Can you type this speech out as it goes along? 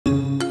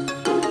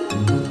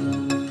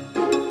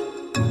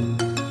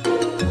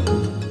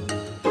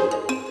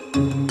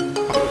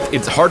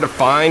it's hard to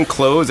find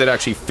clothes that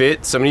actually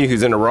fit somebody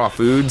who's into raw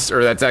foods,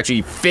 or that's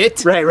actually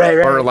fit, right.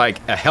 or like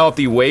a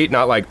healthy weight,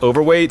 not like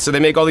overweight. So they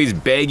make all these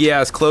baggy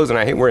ass clothes, and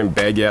I hate wearing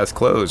baggy ass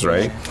clothes,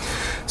 right?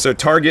 So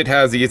Target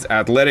has these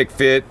athletic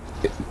fit.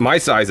 My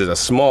size is a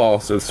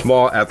small, so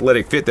small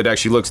athletic fit that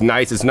actually looks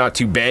nice. It's not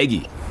too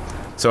baggy.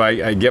 So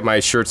I get my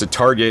shirts at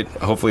Target.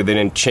 Hopefully they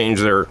didn't change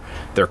their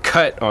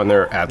cut on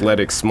their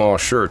athletic small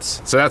shirts.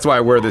 So that's why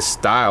I wear this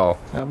style.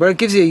 But it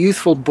gives you a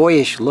youthful,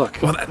 boyish look.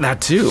 Well, that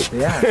too.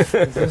 Yeah,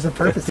 there's a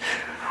purpose.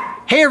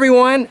 Hey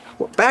everyone,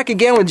 back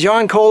again with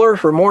John Kohler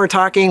for more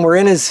talking. We're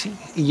in his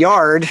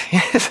yard.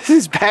 This is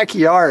his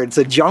backyard. It's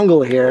a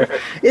jungle here.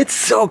 It's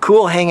so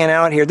cool hanging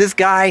out here. This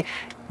guy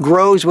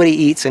grows what he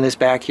eats in his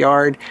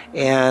backyard,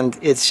 and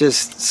it's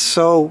just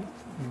so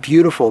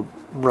beautiful,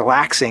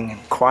 relaxing,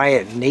 and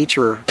quiet,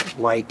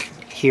 nature-like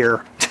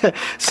here.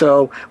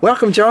 So,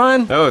 welcome,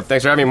 John. Oh,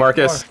 thanks for having me,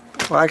 Marcus.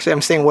 Well, actually,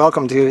 I'm saying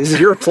welcome to. This is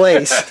your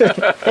place.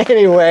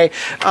 Anyway,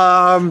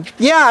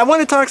 yeah, I want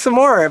to talk some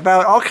more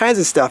about all kinds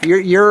of stuff.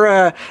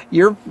 You're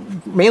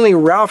mainly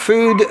raw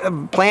food,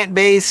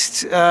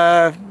 plant-based,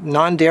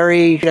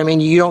 non-dairy. I mean,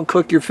 you don't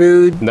cook your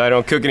food. No, I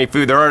don't cook any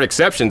food. There are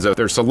exceptions, though.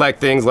 There's select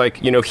things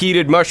like, you know,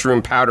 heated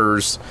mushroom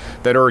powders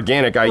that are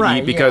organic I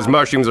eat because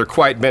mushrooms are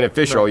quite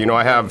beneficial. You know,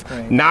 I have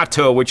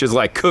natto, which is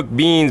like cooked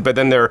beans, but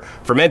then they're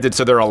fermented,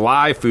 so they're a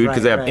live food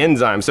because they have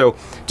enzymes. So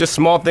just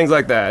small things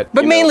like that.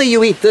 But mainly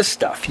you eat this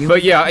stuff.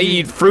 But yeah, I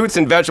eat fruits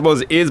and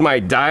vegetables is my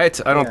diet.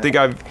 I don't think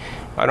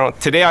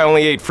today I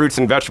only ate fruits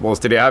and vegetables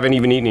today. I haven't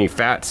even eaten any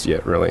fats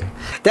yet, really.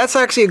 That's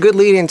actually a good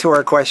lead into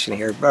our question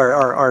here.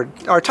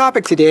 Our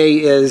topic today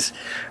is,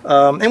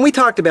 and we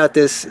talked about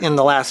this in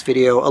the last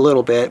video a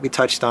little bit, we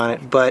touched on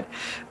it, but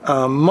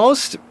a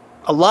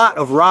lot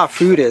of raw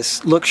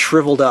foodists look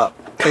shriveled up.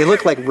 They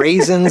look like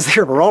raisins.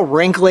 They're all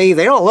wrinkly.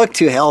 They don't look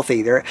too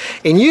healthy.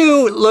 And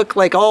you look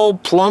like all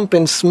plump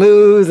and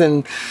smooth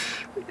and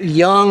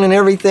young and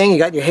everything. You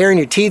got your hair and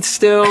your teeth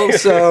still,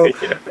 so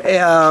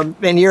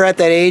and you're at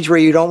that age where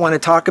you don't want to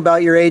talk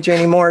about your age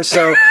anymore,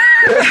 so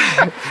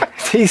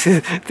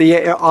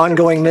the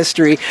ongoing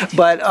mystery.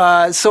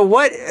 But so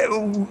what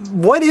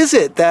is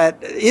it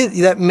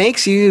that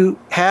makes you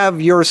have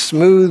your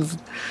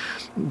smooth,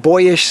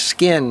 boyish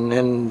skin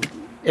and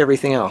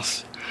everything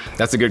else?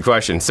 That's a good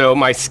question. So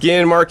my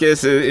skin,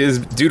 Marcus, is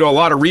due to a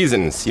lot of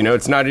reasons. You know,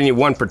 it's not any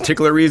one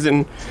particular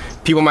reason.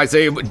 People might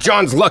say,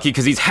 John's lucky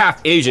because he's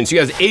half Asian, so he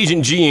has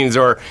Asian genes,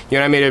 or, you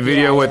know, I made a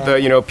video with,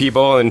 you know,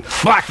 people, and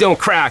black don't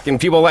crack, and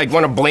people like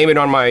want to blame it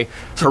on my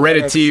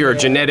heredity or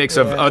genetics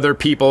of other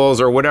people's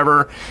or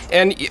whatever.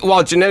 And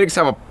while genetics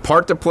have a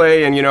part to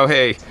play, and, you know,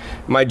 hey,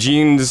 my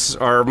genes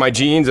are my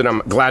genes, and I'm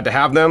glad to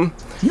have them.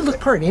 You look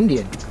part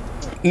Indian.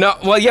 No,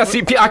 well, yeah,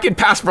 see, I could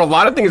pass for a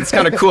lot of things. It's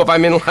kind of cool. If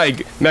I'm in,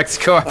 like,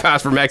 Mexico, I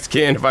pass for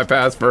Mexican. If I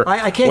pass for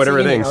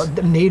whatever things.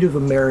 Native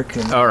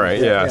American. All right,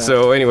 yeah.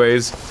 So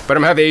anyways, but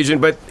I'm half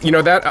Asian. But, you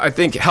know, that I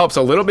think helps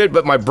a little bit.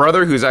 But my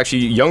brother, who's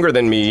actually younger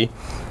than me,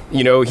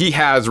 you know, he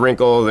has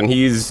wrinkles and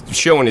he's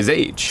showing his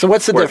age. So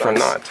what's the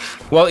difference? I'm not.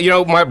 Well, you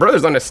know, my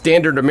brother's on a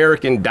standard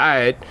American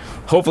diet.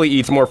 Hopefully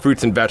eats more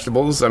fruits and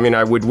vegetables. I mean,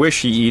 I would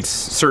wish he eats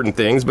certain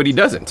things, but he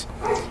doesn't.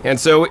 And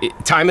so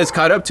time has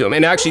caught up to him.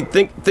 And actually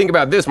think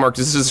about this, Mark,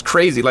 this is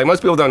crazy. Like,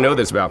 most people don't know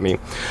this about me.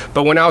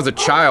 But when I was a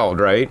child,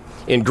 right,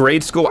 in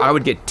grade school, I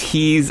would get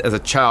teased as a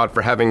child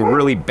for having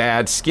really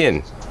bad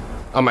skin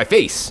on my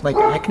face. Like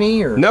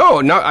acne or? No,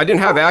 I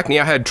didn't have acne.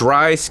 I had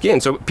dry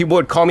skin. So people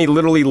would call me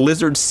literally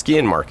lizard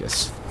skin,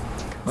 Marcus.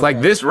 Okay.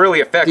 Like, this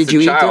really affects the child.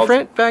 Did you eat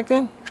different back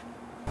then?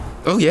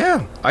 Oh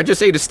yeah, I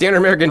just ate a standard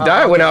American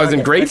diet when I was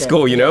in grade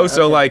school, you know?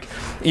 So like,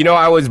 you know,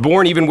 I was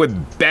born even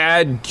with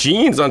bad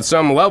genes on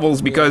some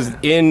levels because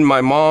in my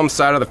mom's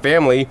side of the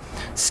family,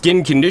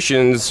 skin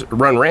conditions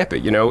run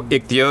rampant, you know?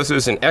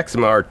 Ichthyosis and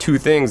eczema are two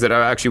things that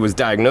I actually was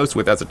diagnosed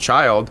with as a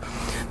child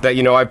that,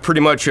 you know, I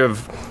pretty much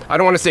have, I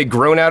don't want to say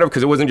grown out of,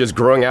 because it wasn't just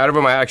growing out of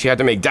them. I actually had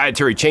to make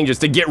dietary changes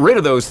to get rid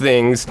of those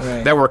things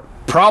that were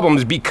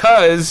problems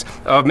because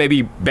of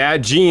maybe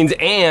bad genes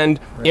and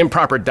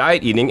improper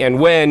diet eating. And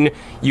when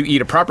you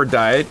eat a proper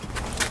diet,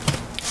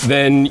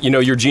 then, you know,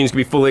 your genes can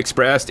be fully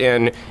expressed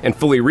and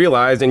fully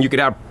realized, and you could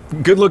have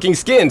good-looking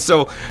skin.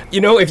 So,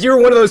 you know, if you're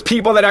one of those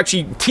people that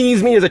actually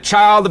teased me as a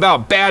child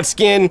about bad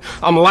skin,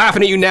 I'm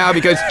laughing at you now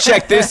because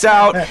check this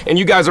out, and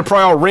you guys are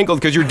probably all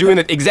wrinkled because you're doing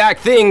the exact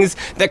things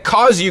that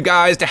cause you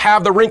guys to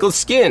have the wrinkled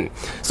skin.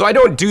 So I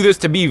don't do this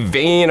to be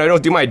vain. I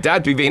don't do my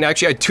diet to be vain.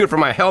 Actually, I do it for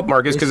my health,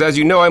 Marcus, because as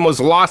you know, I almost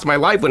lost my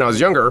life when I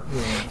was younger,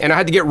 and I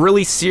had to get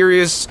really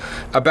serious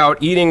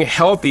about eating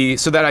healthy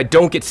so that I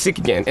don't get sick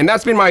again. And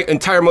that's been my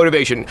entire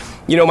motivation.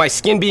 You know, my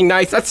skin being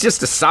nice, that's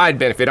just a side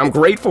benefit. I'm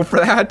grateful for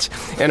that,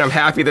 and I'm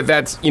happy that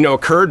that's, you know,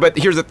 occurred. But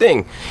here's the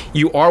thing,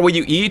 you are what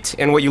you eat,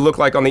 and what you look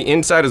like on the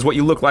inside is what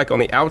you look like on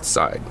the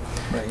outside.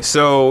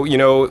 So, you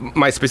know,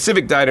 my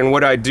specific diet and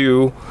what I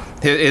do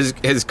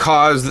has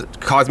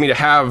caused me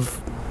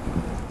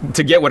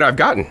to get what I've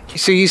gotten.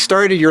 So you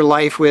started your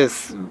life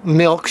with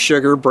milk,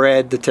 sugar,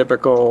 bread, the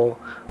typical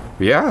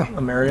Yeah.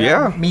 America.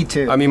 Yeah. Me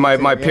too. I mean,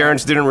 my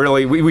parents didn't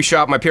really. We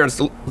shopped. My parents,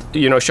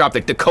 shopped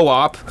at the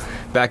Co-op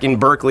back in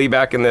Berkeley,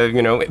 back in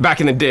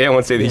the day. I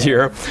won't say the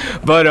year,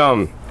 but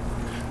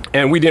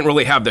and we didn't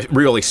really have the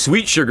really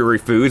sweet sugary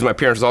foods. My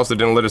parents also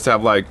didn't let us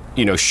have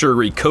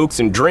sugary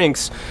Cokes and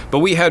drinks, but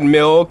we had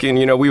milk, and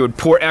we would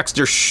pour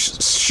extra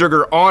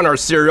sugar on our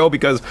cereal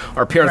because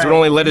our parents would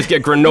only let us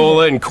get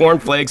granola and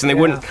cornflakes, and they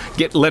wouldn't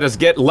let us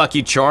get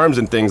Lucky Charms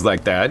and things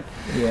like that.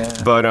 Yeah.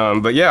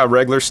 But yeah,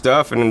 regular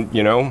stuff, and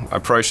I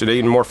probably should have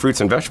eaten more fruits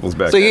and vegetables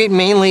back then. So you eat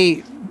mainly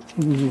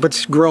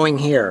what's growing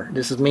here.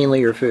 This is mainly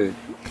your food.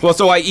 Well,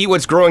 so I eat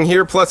what's growing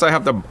here, plus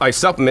I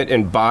supplement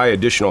and buy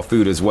additional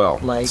food as well.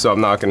 So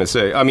I'm not going to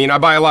say. I mean, I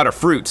buy a lot of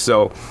fruits,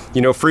 so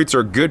fruits are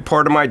a good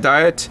part of my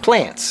diet.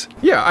 Plants.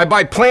 Yeah, I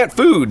buy plant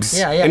foods.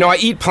 Yeah. I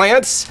eat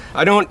plants.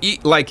 I don't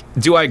eat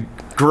do I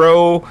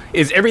grow?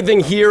 Is everything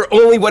here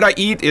only what I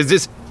eat? Is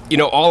this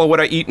all of what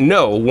I eat?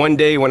 No. One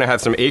day when I have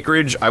some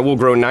acreage, I will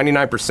grow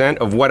 99%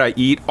 of what I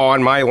eat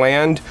on my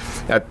land.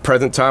 At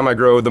present time, I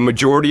grow the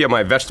majority of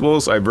my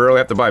vegetables. I rarely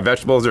have to buy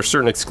vegetables. There's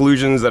certain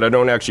exclusions that I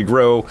don't actually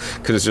grow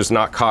because it's just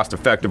not cost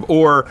effective,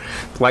 or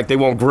they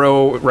won't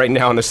grow right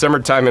now in the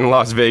summertime in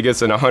Las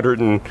Vegas in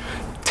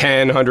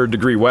 100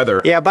 degree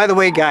weather. Yeah, by the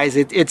way, guys,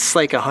 it's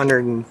like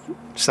 100 and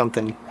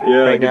something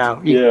right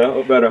now.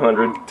 About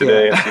 100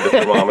 today. I see the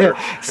thermometer.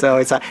 So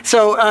it's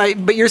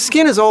but your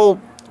skin is all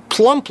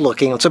plump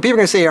looking, so people are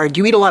going to say,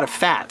 do you eat a lot of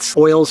fats?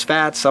 Oils,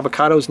 fats,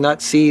 avocados,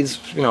 nuts, seeds,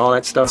 all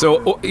that stuff.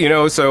 So,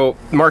 so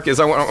Marcus,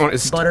 I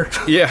want butter.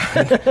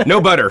 Yeah,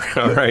 no butter.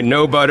 All right,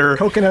 no butter.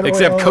 Coconut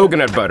except oil.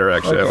 Coconut butter,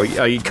 actually. Okay.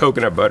 I eat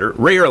coconut butter,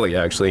 rarely,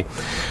 actually.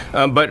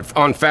 But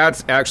on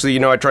fats, actually,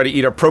 I try to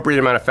eat appropriate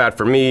amount of fat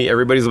for me.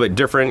 Everybody's a bit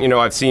different.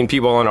 I've seen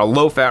people on a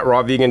low-fat,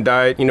 raw vegan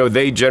diet.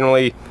 They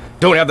generally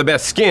don't have the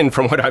best skin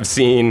from what I've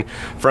seen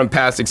from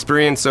past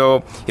experience.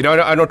 So, I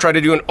don't try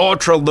to do an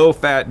ultra low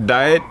fat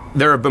diet.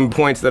 There have been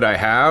points that I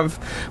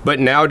have, but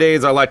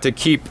nowadays I like to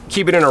keep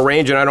it in a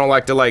range, and I don't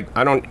like to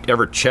I don't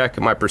ever check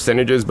my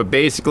percentages, but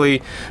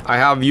basically I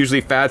have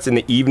usually fats in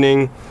the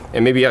evening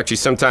and maybe actually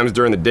sometimes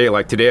during the day.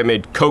 Like today I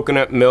made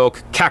coconut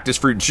milk cactus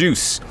fruit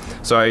juice.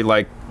 So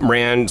I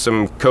ran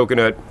some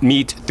coconut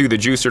meat through the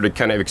juicer to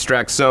kind of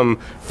extract some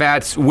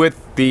fats with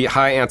the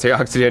high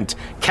antioxidant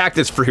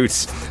cactus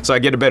fruits, so I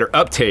get a better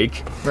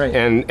uptake. Right.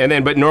 And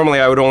then, but normally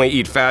I would only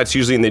eat fats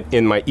usually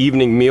in my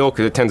evening meal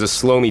because it tends to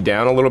slow me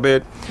down a little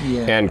bit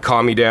and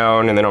calm me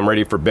down, and then I'm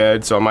ready for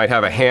bed. So I might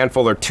have a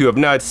handful or two of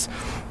nuts.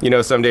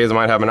 Some days I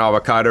might have an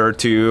avocado or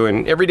two,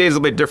 and every day is a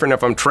little bit different.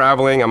 If I'm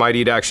traveling, I might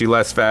eat actually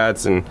less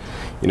fats and,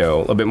 a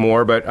little bit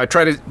more, but I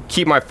try to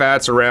keep my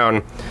fats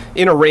around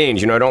in a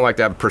range. I don't like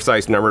to have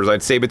precise numbers.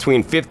 I'd say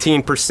between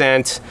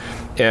 15%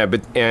 and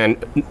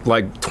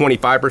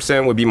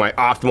 25% would be my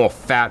optimal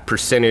fat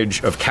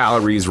percentage of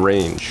calories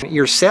range.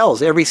 Your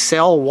cells, every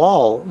cell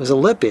wall is a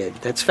lipid.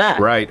 That's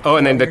fat. Right. Oh,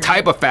 and then the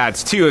type of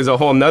fats too is a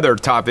whole nother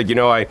topic.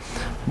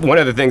 One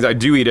of the things I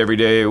do eat every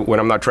day when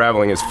I'm not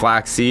traveling is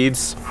flax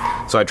seeds.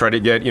 So I try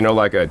to get,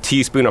 a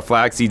teaspoon of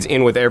flax seeds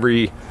in with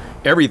every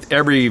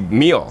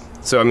meal.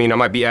 So, I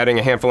might be adding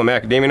a handful of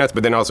macadamia nuts,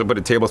 but then also put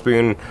a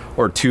tablespoon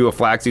or two of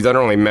flax seeds. I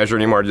don't really measure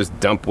anymore. I just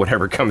dump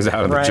whatever comes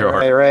out of the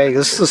jar. Right.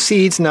 This is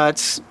seeds,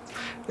 nuts.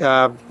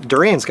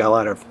 Durian's got a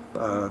lot of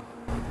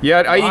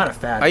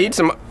I eat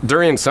some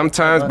durian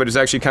sometimes, but it's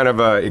actually kind of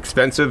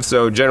expensive.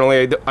 So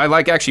generally, I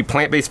like actually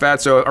plant-based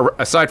fats. So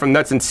aside from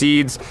nuts and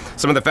seeds,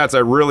 some of the fats I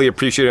really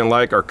appreciate and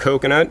like are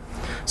coconut.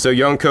 So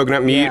young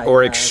coconut meat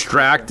or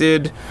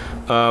extracted,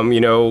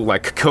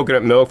 like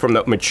coconut milk from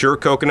the mature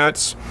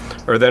coconuts.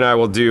 Or then I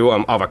will do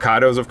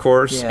avocados, of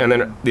course. And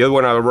then the other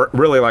one I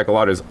really like a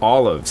lot is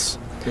olives.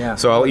 Yeah.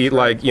 So I'll eat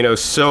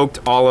soaked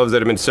olives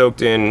that have been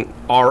soaked in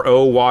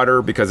RO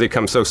water because they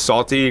come so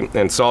salty.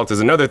 And salt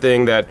is another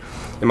thing that,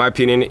 in my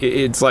opinion,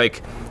 it's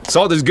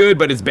salt is good,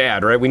 but it's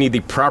bad, right? We need the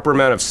proper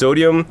amount of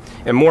sodium,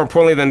 and more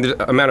importantly than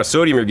the amount of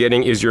sodium you're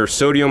getting is your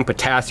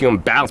sodium-potassium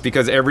balance,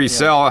 because every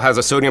cell has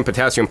a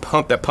sodium-potassium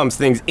pump that pumps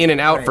things in and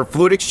out for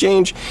fluid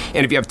exchange,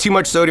 and if you have too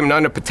much sodium, not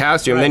enough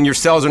potassium, then your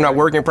cells are not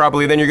working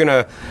properly, then you're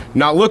gonna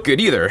not look good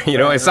either,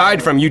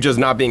 aside from you just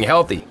not being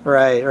healthy.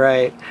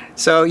 Right.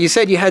 So you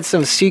said you had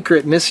some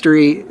secret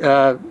mystery,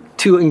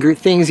 two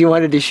things you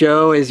wanted to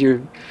show as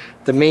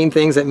the main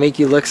things that make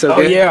you look so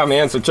good. Oh yeah,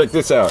 man, so check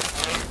this out.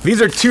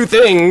 These are two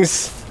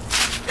things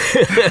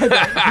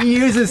he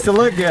uses to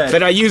look good.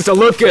 That I use to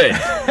look good.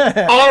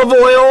 Olive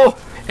oil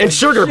and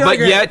sugar, but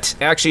yet,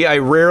 actually, I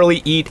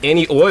rarely eat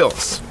any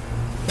oils.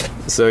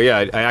 So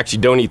yeah, I actually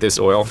don't eat this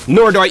oil.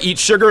 Nor do I eat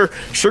sugar.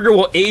 Sugar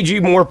will age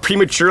you more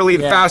prematurely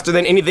and faster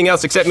than anything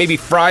else, except maybe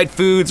fried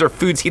foods or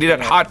foods heated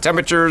at hot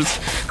temperatures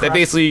that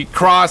basically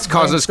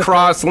causes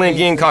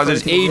cross-linking,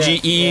 causes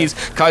AGEs,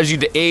 causes you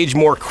to age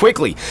more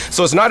quickly.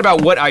 So it's not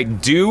about what I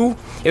do,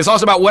 It's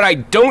also about what I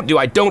don't do.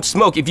 I don't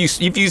smoke. If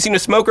you've seen a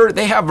smoker,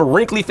 they have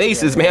wrinkly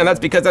faces, man. That's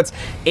because that's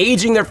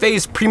aging their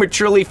face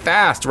prematurely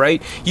fast,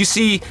 right? You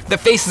see the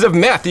faces of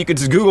meth. You could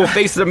just Google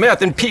faces of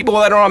meth, and people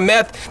that are on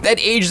meth, that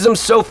ages them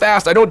so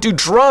fast. I don't do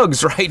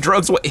drugs, right?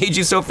 Drugs will age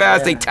you so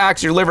fast. They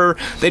tax your liver.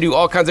 They do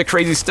all kinds of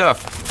crazy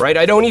stuff, right?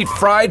 I don't eat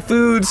fried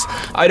foods.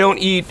 I don't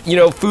eat, you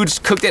know, foods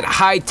cooked at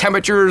high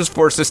temperatures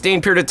for a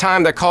sustained period of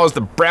time that cause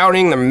the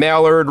browning, the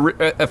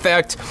Maillard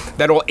effect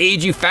that will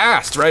age you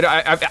fast, right?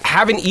 I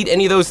haven't eaten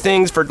any of those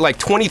things for like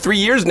 23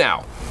 years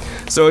now.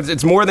 So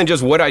it's more than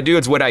just what I do,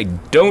 it's what I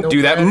don't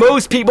do. That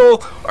most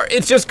people,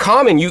 it's just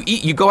common.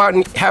 You go out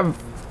and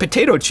have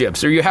potato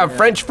chips, or you have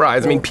French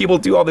fries. I mean, people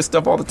do all this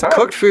stuff all the time.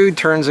 Cooked food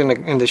turns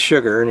into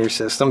sugar in your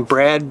system.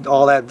 Bread,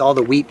 all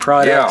the wheat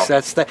products.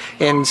 That's the,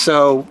 and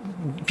so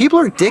people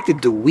are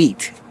addicted to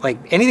wheat. Like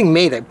anything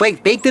made that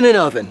baked in an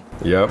oven.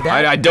 Yep.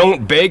 I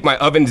don't bake. My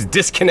oven's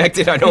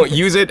disconnected. I don't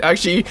use it.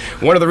 Actually,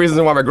 one of the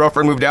reasons why my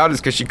girlfriend moved out is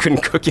because she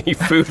couldn't cook any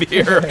food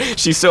here.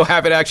 She's so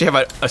happy to actually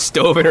have a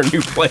stove in her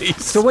new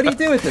place. So what do you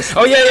do with this?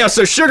 Oh yeah.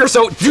 So sugar.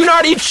 So do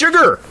not eat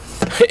sugar.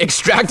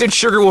 Extracted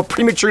sugar will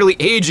prematurely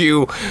age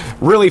you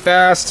really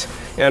fast.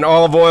 And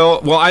olive oil,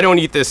 well, I don't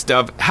eat this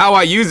stuff. How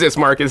I use this,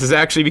 Marcus, is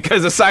actually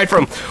because aside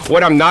from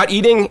what I'm not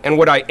eating and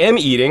what I am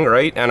eating,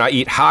 right, and I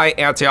eat high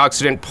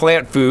antioxidant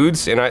plant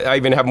foods, and I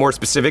even have more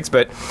specifics,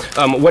 but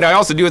what I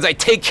also do is I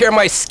take care of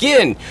my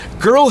skin.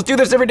 Girls do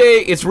this every day.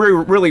 It's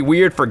really, really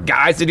weird for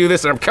guys to do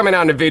this, and I'm coming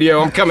out in a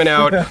video. I'm coming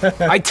out.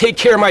 I take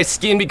care of my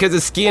skin because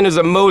the skin is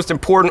the most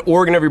important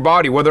organ of your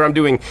body, whether I'm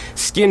doing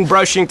skin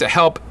brushing to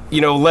help, you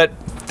know, let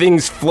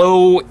things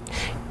flow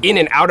in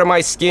and out of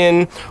my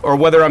skin, or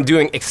whether I'm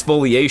doing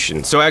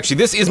exfoliation. So actually,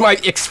 this is my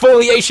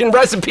exfoliation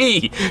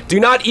recipe. Do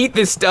not eat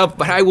this stuff,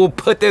 but I will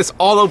put this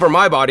all over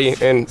my body,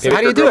 and so how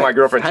do you do it? My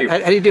girlfriend too. How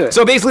do you do it?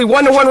 So basically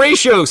 1-to-1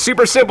 ratio,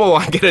 super simple.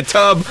 I get a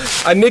tub,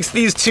 I mix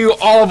these two,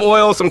 olive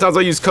oil. Sometimes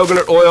I use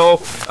coconut oil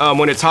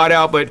when it's hot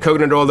out, but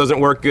coconut oil doesn't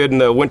work good in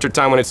the winter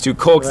time when it's too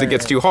cold because it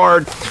gets too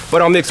hard.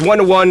 But I'll mix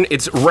 1-to-1.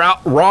 It's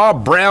raw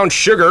brown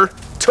sugar,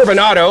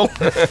 turbinado,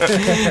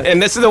 and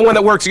this is the one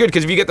that works good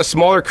because if you get the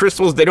smaller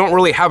crystals, they don't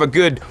really have a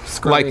good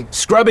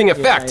scrubbing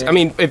effect. I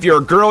mean, if you're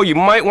a girl, you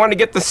might want to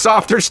get the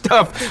softer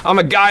stuff. I'm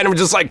a guy and I'm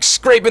just like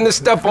scraping this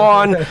stuff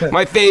on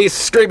my face,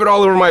 scrape it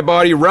all over my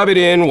body, rub it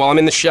in while I'm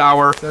in the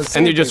shower,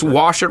 and you just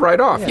wash it right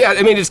off. Yeah,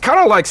 I mean, it's kind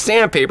of like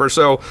sandpaper.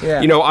 So,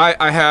 you know,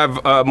 I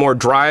have a more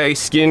dry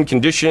skin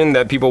condition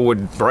that people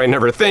would probably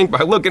never think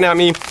by looking at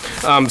me.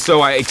 So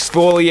I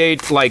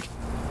exfoliate like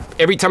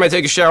every time I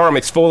take a shower, I'm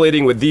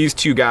exfoliating with these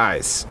two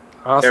guys.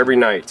 Awesome. Every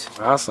night.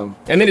 Awesome.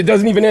 And then it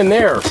doesn't even end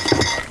there.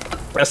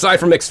 Aside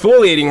from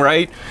exfoliating,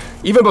 right?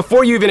 Even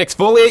before you even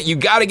exfoliate, you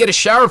gotta get a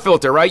shower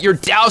filter, right? You're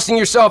dousing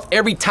yourself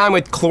every time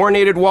with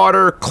chlorinated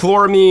water,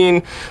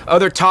 chloramine,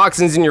 other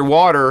toxins in your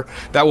water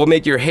that will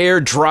make your hair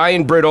dry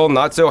and brittle,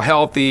 not so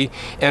healthy,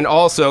 and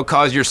also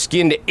cause your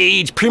skin to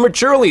age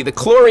prematurely. The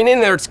chlorine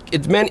in there,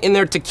 it's meant in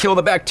there to kill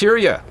the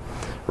bacteria.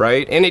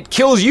 Right? And it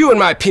kills you, in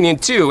my opinion,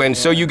 too. And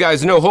so you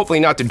guys know, hopefully,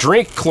 not to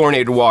drink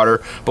chlorinated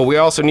water, but we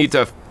also need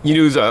to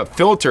use a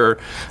filter,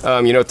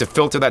 you know, to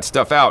filter that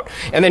stuff out.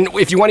 And then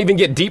if you want to even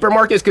get deeper,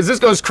 Marcus, because this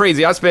goes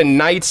crazy. I spent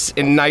nights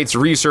and nights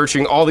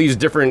researching all these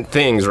different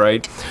things,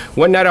 right?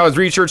 One night I was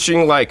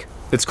researching, like,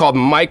 it's called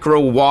micro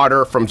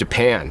water from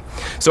Japan.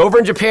 So over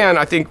in Japan,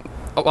 I think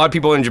a lot of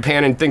people in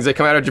Japan and things that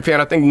come out of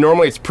Japan, I think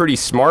normally it's pretty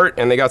smart,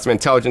 and they got some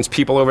intelligence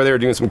people over there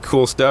doing some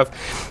cool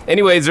stuff.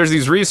 Anyways, there's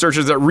these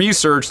researchers that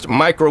researched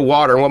micro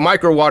water, and what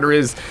micro water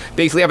is,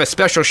 basically have a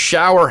special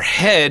shower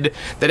head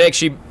that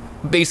actually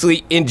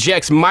basically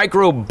injects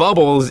micro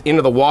bubbles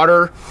into the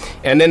water,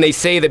 and then they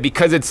say that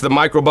because it's the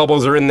micro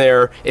bubbles are in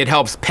there, it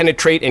helps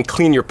penetrate and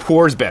clean your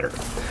pores better.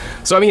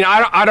 So I mean,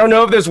 I don't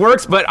know if this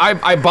works, but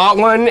I bought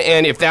one,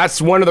 and if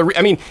that's one of the,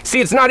 I mean, see,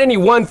 it's not any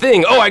one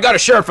thing. Oh, I got a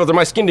shower filter,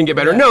 my skin didn't get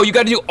better. No, you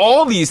got to do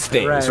all these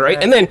things,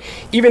 right? And then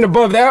even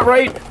above that,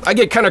 right, I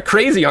get kind of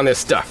crazy on this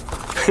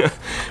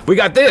stuff. We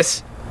got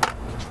this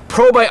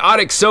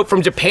probiotic soap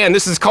from Japan.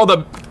 This is called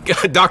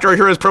the Dr.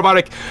 Ahura's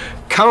probiotic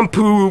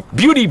Kampu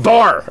Beauty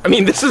Bar. I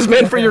mean, this is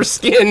meant for your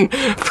skin,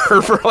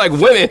 for like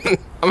women.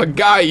 I'm a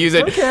guy, use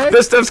it.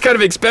 This stuff's kind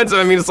of expensive.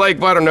 I mean, it's like,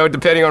 well, I don't know,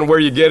 depending on where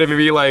you get it,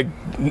 maybe like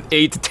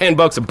 $8 to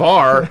 $10 a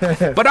bar.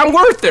 But I'm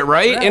worth it,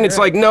 right? And it's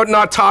like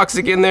not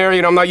toxic in there.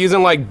 You know, I'm not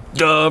using like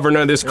Dove or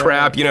none of this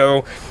crap, you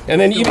know.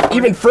 And then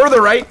even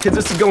further, right? Because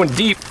this is going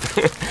deep.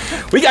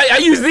 I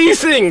use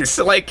these things.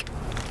 Like,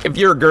 if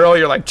you're a girl,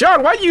 you're like,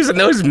 John, why are you using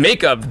those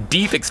makeup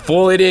deep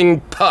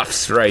exfoliating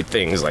puffs, right?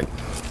 Things like,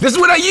 this is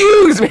what I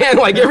use, man,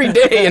 like every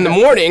day in the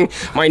morning.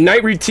 My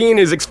night routine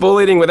is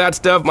exfoliating with that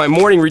stuff. My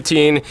morning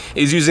routine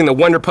is using the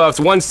Wonder Puffs.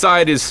 One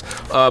side is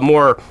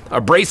more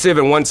abrasive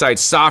and one side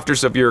softer.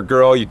 So if you're a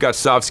girl, you've got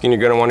soft skin, you're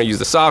gonna wanna use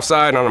the soft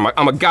side.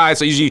 I'm a guy,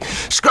 so I usually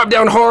scrub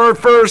down hard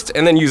first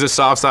and then use the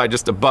soft side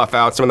just to buff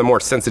out some of the more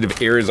sensitive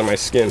areas of my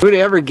skin. Who'd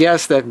ever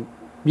guess that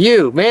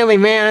you, manly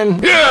man,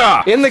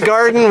 in the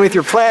garden with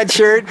your plaid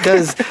shirt,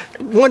 does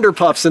Wonder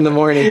Puffs in the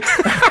morning?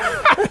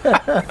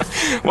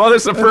 Well,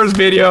 this is the first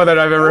video that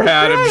I've ever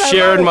had of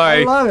sharing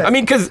my, I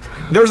mean, because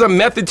there's a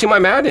method to my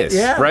madness,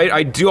 right?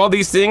 I do all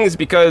these things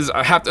because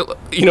I have to,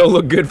 you know,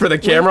 look good for the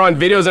camera on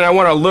videos, and I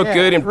want to look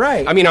good. And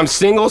I mean, I'm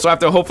single, so I have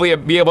to hopefully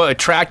be able to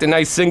attract a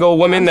nice single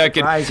woman that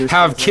could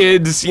have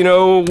kids, you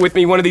know, with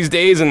me one of these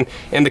days, and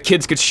the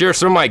kids could share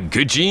some of my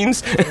good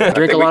genes.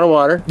 Drink a lot of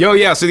water.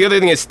 Yeah. So the other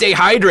thing is stay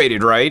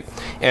hydrated, right?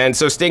 And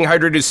so staying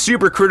hydrated is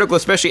super critical,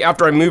 especially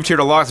after I moved here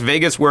to Las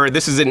Vegas, where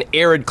this is an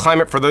arid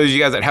climate for those of you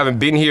guys that haven't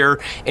been here,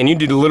 and you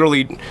need to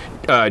literally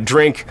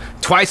drink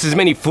twice as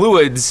many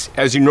fluids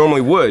as you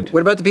normally would.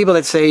 What about the people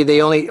that say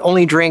they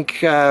only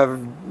drink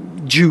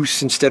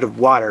juice instead of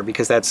water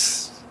because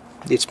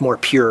it's more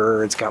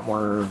pure, it's got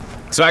more...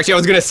 So actually I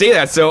was gonna say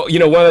that. So, you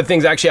know, one of the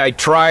things actually I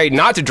try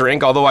not to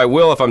drink, although I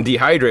will if I'm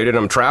dehydrated and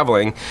I'm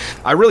traveling,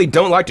 I really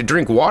don't like to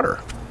drink water.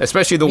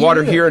 Especially the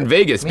water here in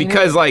Vegas,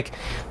 because like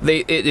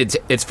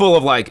it's full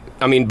of, like,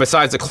 I mean,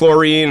 besides the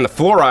chlorine and the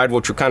fluoride,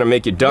 which will kind of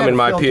make you dumb in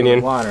my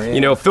opinion, you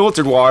know,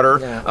 filtered water.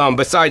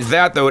 Besides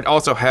that, though, it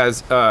also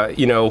has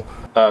you know,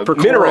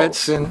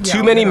 minerals, and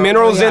too many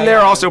minerals in there.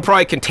 Also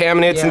probably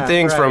contaminants and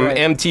things from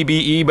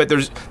MTBE, but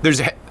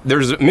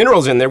there's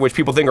minerals in there which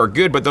people think are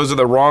good, but those are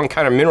the wrong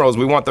kind of minerals.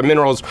 We want the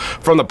minerals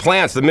from the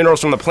plants. The minerals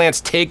from the plants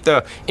take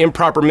the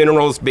improper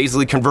minerals,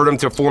 basically convert them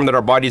to a form that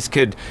our bodies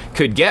could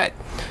get.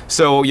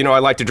 So, you know, I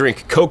like to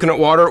drink coconut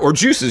water or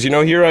juices. You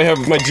know, here I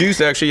have my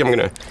juice. Actually,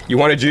 you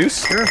want a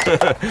juice? Sure.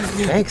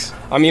 Thanks.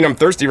 I mean, I'm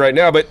thirsty right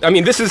now, but I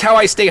mean, this is how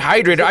I stay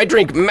hydrated. I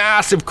drink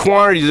massive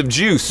quantities of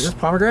juice. Is this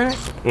pomegranate?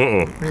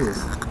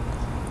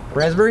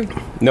 Raspberry?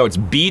 No, it's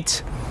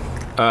beet.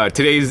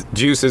 Today's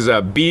juice is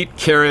beet,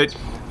 carrot,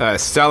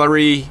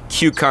 celery,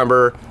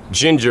 cucumber,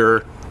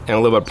 ginger, and a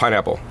little bit of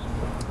pineapple.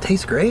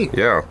 Tastes great.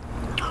 Yeah.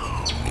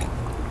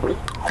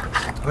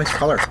 Nice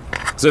color.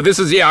 So this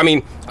is, I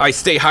mean, I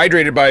stay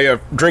hydrated by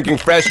drinking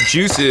fresh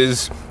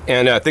juices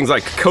and things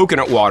like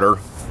coconut water,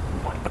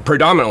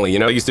 predominantly. You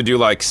know, I used to do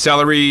like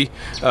celery,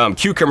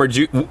 cucumber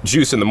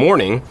juice in the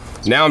morning.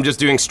 Now I'm just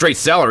doing straight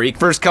celery.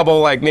 First couple,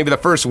 like maybe the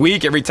first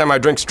week, every time I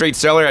drink straight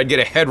celery, I'd get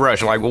a head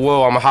rush. I'm like,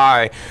 whoa, I'm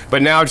high.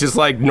 But now it's just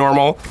like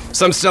normal.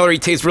 Some celery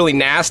tastes really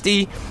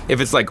nasty. If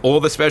it's like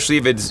old, especially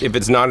if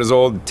it's not as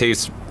old, it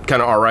tastes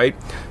kind of all right.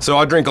 So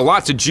I'll drink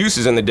lots of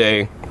juices in the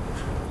day.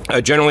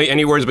 Generally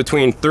anywhere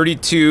between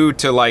 32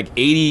 to like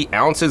 80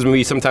 ounces,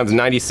 maybe sometimes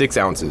 96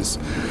 ounces.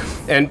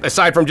 And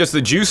aside from just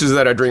the juices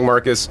that I drink,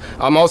 Marcus,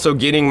 I'm also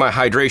getting my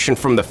hydration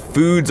from the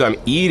foods I'm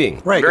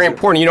eating. Right. Very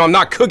important. You know, I'm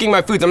not cooking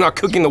my foods. I'm not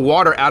cooking the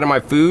water out of my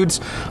foods.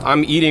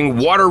 I'm eating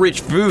water-rich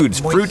foods,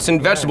 fruits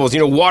and vegetables. You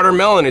know,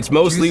 watermelon, it's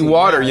mostly juicy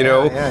water, you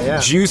know.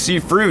 Juicy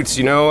fruits,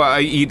 you know.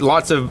 I eat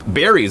lots of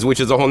berries,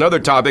 which is a whole nother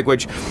topic,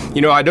 which,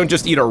 you know, I don't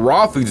just eat a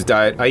raw foods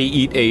diet. I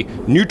eat a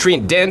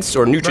nutrient-dense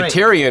or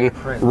nutritarian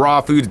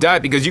raw foods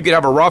diet, because you could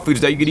have a raw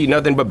foods diet, you could eat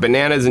nothing but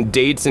bananas and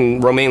dates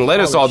and romaine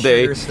lettuce all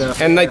day.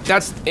 And like,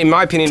 that's, in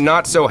my opinion,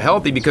 not so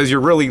healthy, because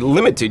you're really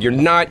limited. You're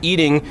not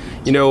eating,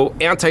 you know,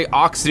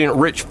 antioxidant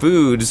rich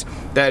foods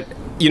that,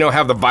 you know,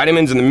 have the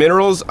vitamins and the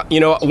minerals.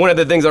 You know, one of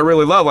the things I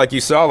really love, like you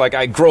saw, like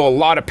I grow a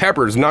lot of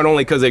peppers, not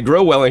only because they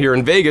grow well here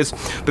in Vegas,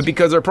 but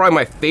because they're probably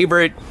my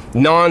favorite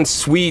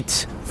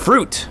non-sweet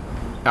fruit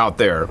out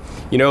there.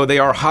 You know, they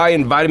are high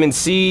in vitamin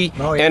C,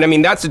 and I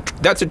mean, that's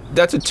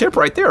a tip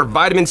right there.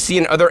 Vitamin C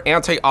and other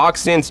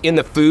antioxidants in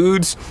the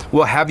foods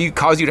will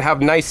cause you to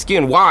have nice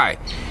skin. Why?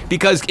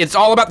 Because it's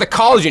all about the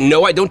collagen.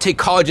 No, I don't take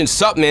collagen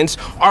supplements.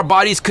 Our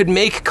bodies could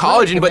make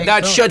collagen, but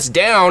that shuts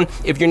down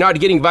if you're not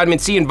getting vitamin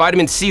C, and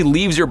vitamin C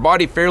leaves your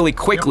body fairly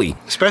quickly.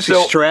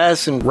 Especially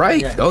stress and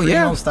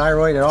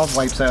thyroid, it all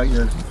wipes out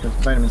your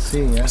vitamin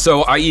C.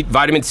 So I eat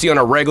vitamin C on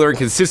a regular and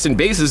consistent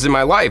basis in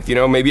my life. You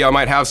know, maybe I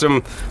might have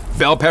some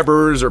bell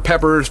peppers or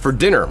peppers for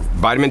dinner.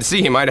 Vitamin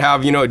C. You might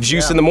have, you know, a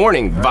juice in the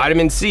morning.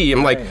 Vitamin C.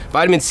 I'm like,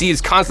 vitamin C is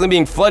constantly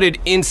being flooded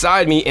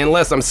inside me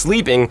unless I'm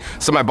sleeping,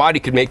 so my body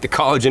could make the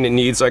collagen it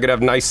needs, so I could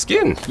have nice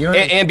skin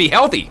and be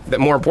healthy.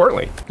 That, more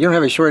importantly. You don't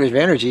have a shortage of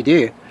energy, do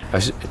you?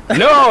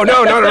 No,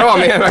 not at all,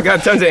 man. I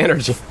got tons of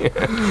energy.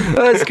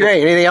 That's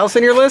great. Anything else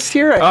on your list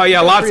here? Oh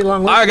yeah, lots.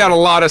 I got a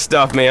lot of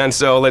stuff, man.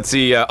 So let's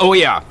see. Oh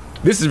yeah,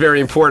 this is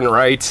very important,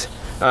 right?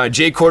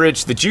 Jay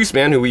Kordich, the Juice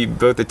Man, who we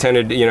both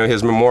attended, you know,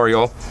 his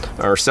memorial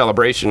or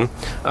celebration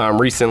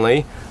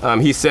recently.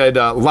 He said,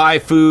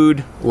 live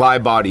food,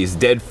 live bodies,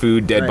 dead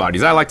food, dead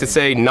bodies. I like to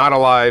say not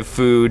alive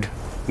food,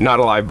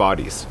 not alive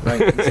bodies.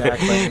 Right,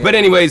 exactly. But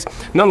anyways,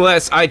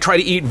 nonetheless, I try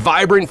to eat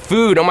vibrant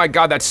food. Oh my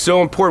God, that's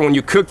so important. When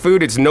you cook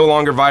food, it's no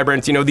longer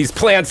vibrant. You know, these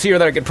plants here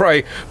that I could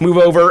probably move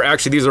over.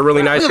 Actually, these are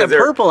really nice. Look at the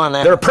purple on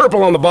that. They're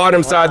purple on the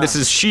bottom side. This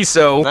is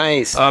shiso.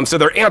 Nice. So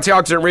they're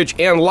antioxidant rich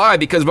and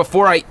live, because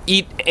before I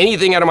eat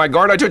anything out of my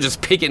garden, I don't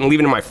just pick it and leave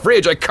it in my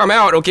fridge. I come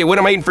out, okay, what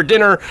am I eating for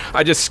dinner?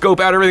 I just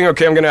scope out everything.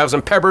 Okay, I'm gonna have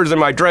some peppers in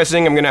my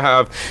dressing. I'm gonna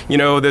have, you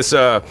know, this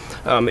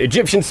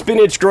Egyptian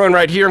spinach growing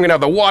right here. I'm gonna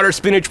have the water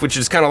spinach, which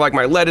is kind of like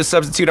my lettuce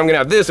substitute. I'm gonna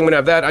have this, I'm gonna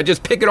have that. I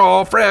just pick it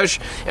all fresh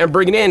and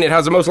bring it in. It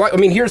has the most, I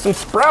mean, here's some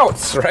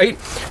sprouts, right?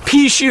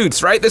 Pea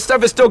shoots, right? This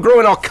stuff is still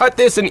growing. I'll cut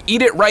this and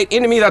eat it right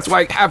into me. That's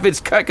why half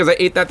it's cut, because I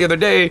ate that the other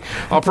day.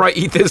 I'll probably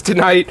eat this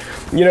tonight,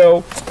 you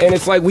know? And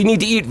it's like, we need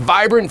to eat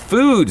vibrant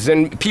foods,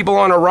 and people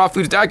on a raw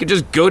foods diet could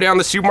just go down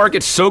the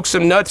supermarket, soak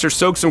some nuts or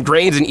soak some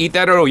grains and eat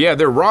that. Oh yeah,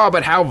 they're raw,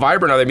 but how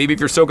vibrant are they? Maybe if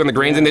you're soaking the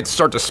grains and they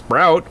start to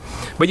sprout.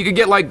 But you could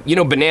get, like, you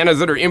know, bananas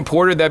that are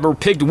imported that were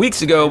picked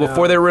weeks ago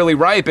before they're really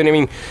ripe. And I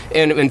mean,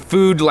 and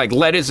food like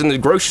lettuce in the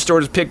grocery store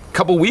is picked a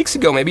couple weeks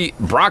ago. Maybe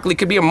broccoli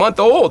could be a month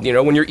old, you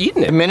know, when you're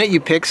eating it. The minute you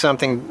pick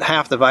something,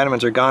 half the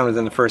vitamins are gone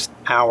within the first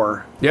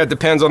hour. Yeah, it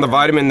depends on the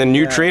vitamin, the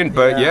nutrient,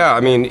 but yeah,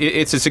 I mean,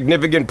 it's a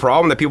significant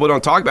problem that people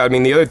don't talk about. I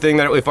mean, the other thing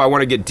that if I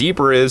want to get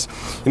deeper is,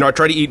 you know, I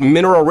try to eat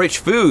mineral-rich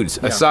foods.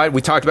 Aside,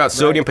 we talked about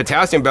sodium,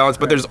 potassium balance,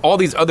 but there's all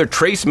these other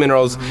trace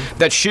minerals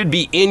that should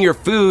be in your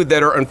food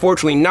that are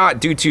unfortunately not,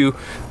 due to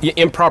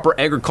improper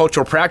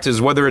agricultural practices,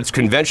 whether it's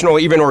conventional,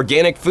 even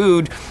organic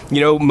food.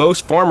 You know,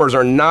 most farmers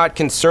are not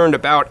concerned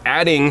about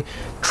adding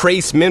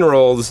trace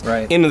minerals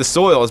into the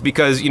soils,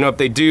 because, you know, if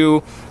they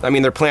do, I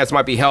mean, their plants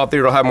might be healthier,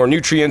 it'll have more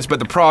nutrients, but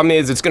the problem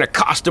is it's going to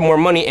cost them more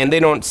money, and they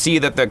don't see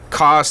that the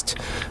cost,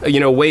 you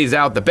know, weighs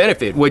out the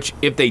benefit, which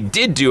if they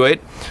did do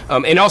it,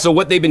 and also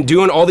what they've been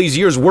doing all these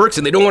years works,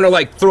 and they don't want to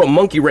like throw a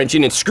monkey wrench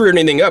in and screw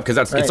anything up, because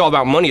that's it's all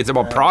about money, it's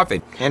about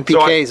profit.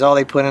 NPK is all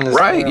they put in the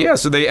Right, yeah,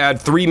 so they add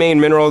 3 main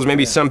minerals,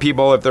 maybe some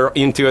people, if they're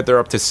into it, they're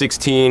up to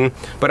 16,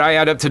 but I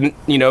add up to,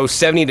 you know,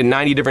 70 to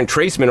 90 different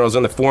trace minerals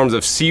in the forms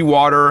of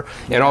seawater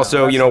and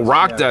also, you know,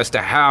 rock dust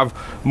to have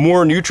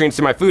more nutrients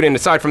in my food. And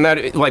aside from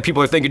that, like,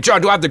 people are thinking,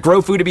 John, do I have to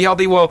grow food to be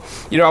healthy? Well,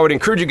 you know, I would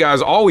encourage you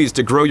guys always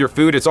to grow your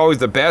food. It's always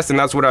the best, and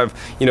that's what I've,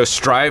 you know,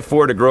 strived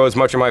for, to grow as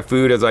much of my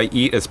food as I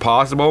eat as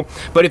possible.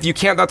 But if you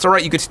can't, that's all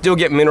right. You could still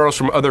get minerals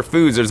from other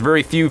foods. There's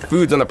very few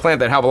foods on the planet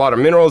that have a lot of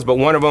minerals, but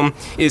one of them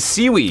is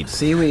seaweed.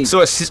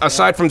 So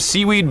aside from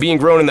seaweed being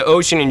grown in the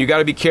ocean, and you got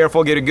to be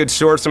careful, get a good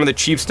source. Some of the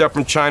cheap stuff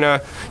from China,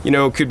 you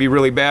know, could be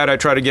really bad. I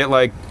try to get,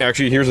 like,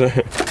 actually,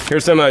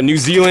 here's some New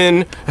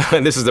Zealand,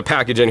 this is the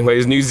package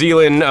anyways, New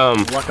Zealand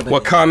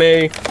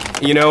wakame,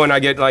 you know, and I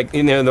get, like,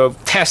 you know, the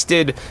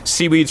tested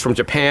seaweeds from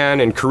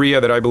Japan and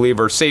Korea that I believe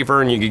are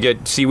safer, and you could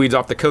get seaweeds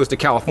off the coast of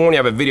California.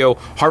 I have a video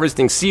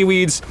harvesting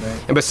seaweeds,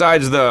 and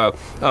besides the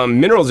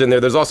minerals in there,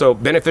 there's also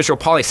beneficial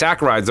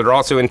polysaccharides that are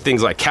also in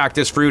things like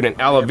cactus fruit and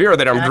aloe vera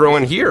that I'm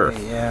growing here,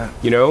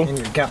 you know. And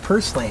you've got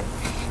purslane.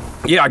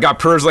 Yeah, I got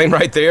purslane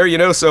right there, you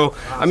know, so,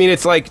 I mean,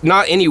 it's like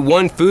not any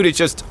one food, it's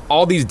just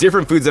all these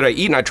different foods that I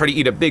eat, and I try to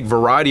eat a big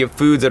variety of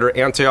foods that are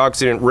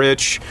antioxidant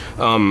rich,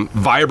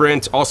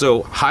 vibrant,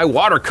 also high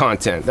water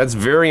content. That's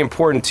very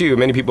important too.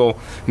 Many people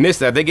miss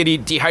that. They could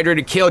eat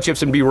dehydrated kale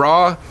chips and be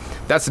raw.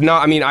 That's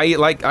not, I mean,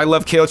 I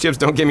love kale chips,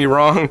 don't get me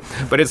wrong,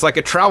 but it's like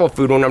a travel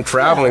food when I'm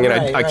traveling,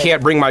 and I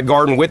can't bring my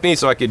garden with me,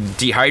 so I could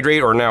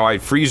dehydrate, or now I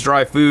freeze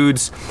dry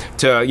foods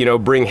to, you know,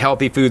 bring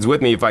healthy foods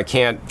with me if I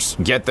can't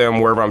get them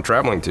wherever I'm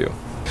traveling to.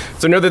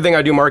 So another thing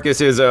I do, Marcus,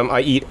 is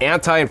I eat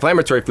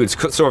anti-inflammatory foods.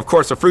 So of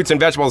course the fruits and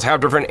vegetables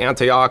have different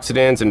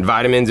antioxidants and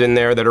vitamins in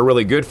there that are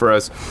really good for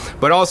us.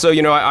 But also,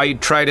 you know, I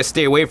try to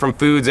stay away from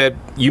foods that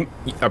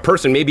a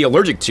person may be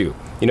allergic to.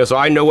 You know, so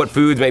I know what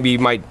foods maybe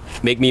might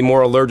make me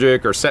more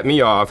allergic or set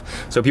me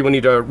off. So people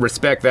need to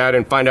respect that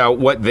and find out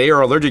what they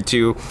are allergic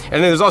to. And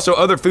then there's also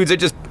other foods that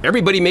just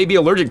everybody may be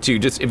allergic to,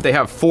 just if they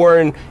have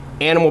foreign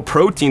animal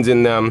proteins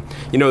in them,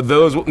 you know,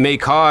 those may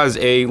cause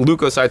a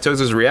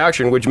leukocytosis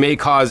reaction, which may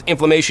cause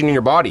inflammation in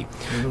your body.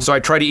 So I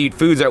try to eat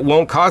foods that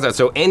won't cause that.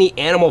 So any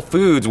animal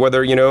foods,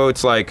 whether, you know,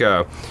 it's like,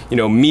 you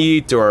know,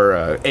 meat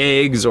or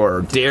eggs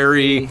or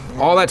dairy,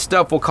 all that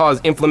stuff will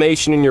cause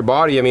inflammation in your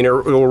body. I mean, it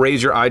will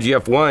raise your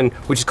IGF-1,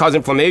 which causes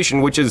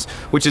inflammation, which is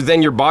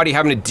then your body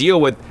having to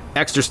deal with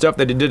extra stuff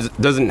that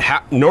it doesn't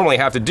normally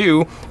have to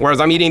do,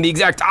 whereas I'm eating the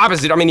exact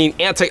opposite. I'm eating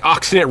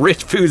antioxidant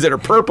rich foods that are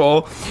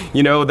purple,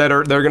 you know,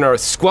 they're gonna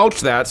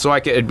squelch that, so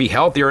I could be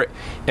healthier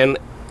and,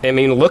 I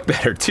mean, look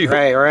better too.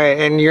 Right,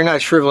 and you're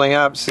not shriveling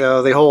up,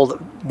 so the whole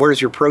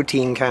where's your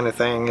protein kind of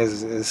thing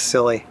is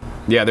silly.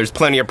 Yeah, there's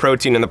plenty of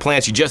protein in the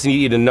plants, you just need to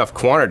eat enough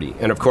quantity.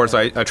 And of course,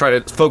 I try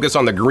to focus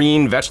on the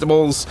green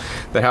vegetables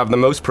that have the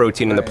most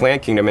protein in the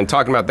plant kingdom. And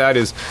talking about that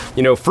is,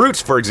 you know,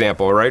 fruits, for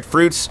example, right?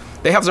 Fruits,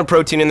 they have some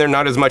protein in there,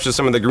 not as much as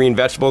some of the green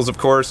vegetables, of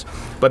course.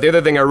 But the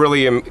other thing I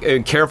really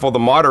am careful to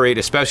moderate,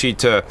 especially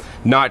to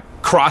not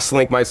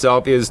cross-link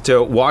myself, is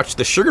to watch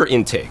the sugar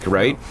intake,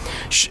 right?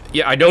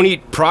 Yeah, I don't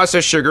eat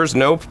processed sugars,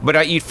 nope, but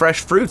I eat fresh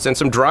fruits and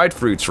some dried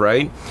fruits,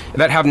 right?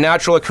 That have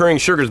natural occurring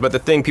sugars. But the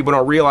thing people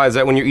don't realize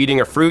that when you're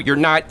eating a fruit, you're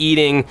not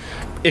eating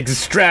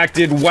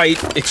extracted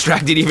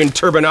even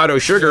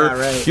turbinado sugar. Yeah,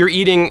 right. You're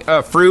eating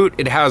a fruit.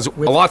 It has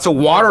lots of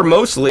water,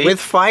 mostly. With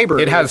fiber.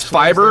 It has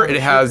fiber.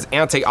 It has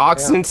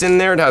antioxidants in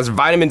there. It has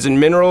vitamins and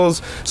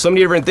minerals. So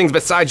many different things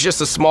besides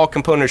just a small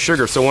component of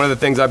sugar. So one of the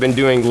things I've been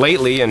doing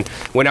lately, and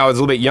when I was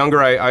a little bit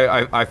younger,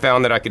 I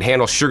found that I could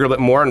handle sugar a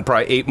little more and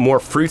probably ate more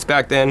fruits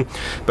back then.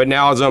 But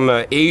now as I'm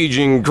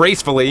aging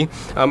gracefully,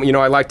 you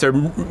know, I like to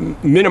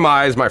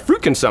minimize my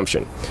fruit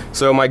consumption.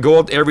 So my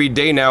goal every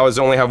day now is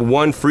only have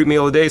one fruit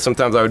meal a day.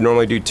 Sometimes ions. I would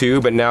normally do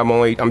 2, but now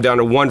I'm down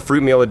to 1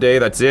 fruit meal a day.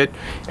 That's it.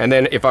 And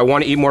then if I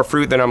want to eat more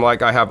fruit, then I'm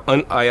like,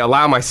 I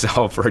allow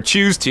myself or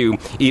choose to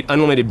eat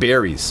unlimited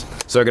berries.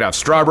 So I could have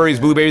strawberries,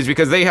 blueberries,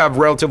 because they have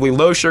relatively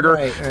low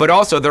sugar, but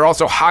also they're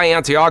also high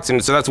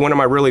antioxidants. So that's one of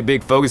my really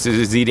big focuses,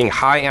 is eating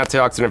high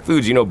antioxidant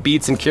foods. You know,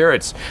 beets and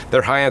carrots,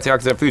 they're high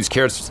antioxidant foods.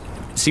 Carrots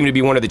seem to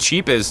be one of the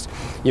cheapest,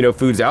 you know,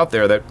 foods out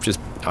there that just,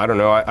 I don't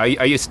know,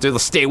 I used to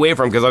stay away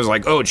from because I was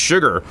like, oh, it's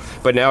sugar.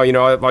 But now, you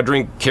know, I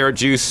drink carrot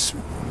juice,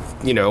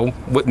 you know,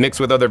 mixed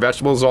with other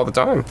vegetables all the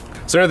time.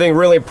 So another thing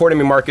really important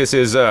to me, Marcus,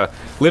 is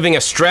living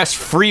a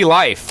stress-free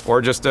life,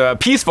 or just a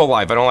peaceful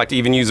life. I don't like to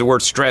even use the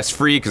word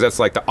stress-free because that's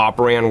like the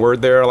operand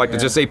word there. I like to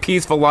just say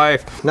peaceful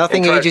life.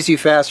 Nothing ages you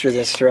faster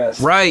than stress.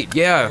 Right,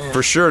 yeah,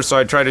 for sure. So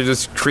I try to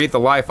just create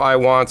the life I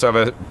want. So I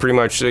have a pretty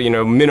much, you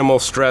know, minimal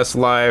stress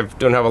life.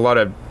 Don't have a lot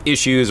of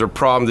issues or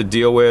problems to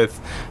deal with.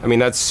 I mean,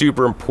 that's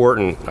super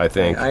important, I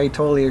think. I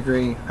totally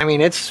agree. I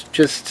mean, it's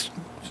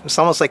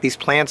almost like these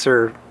plants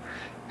are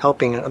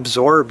helping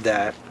absorb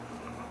that.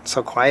 It's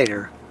so quiet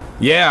here.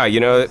 Yeah, you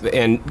know,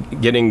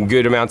 and getting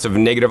good amounts of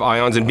negative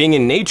ions and being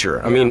in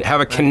nature. I mean, have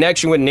a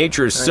connection with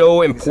nature is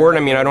so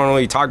important. I mean, I don't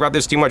really talk about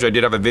this too much. I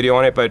did have a video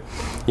on it, but,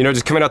 you know,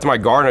 just coming out to my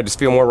garden, I just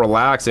feel more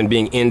relaxed, and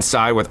being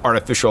inside with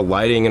artificial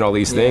lighting and all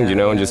these things, you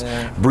know, and just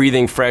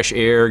breathing fresh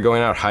air,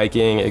 going out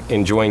hiking,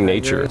 enjoying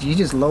nature. You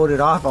just loaded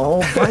off a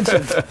whole bunch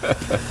of...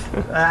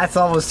 That's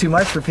almost too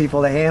much for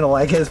people to handle,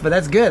 I guess, but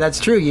that's good.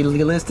 That's true. You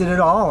listed it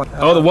all.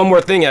 Oh, the one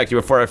more thing,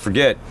 actually, before I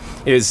forget,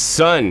 is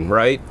sun,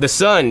 right? The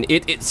sun,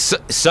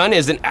 sun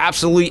is an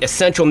absolutely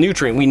essential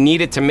nutrient. We need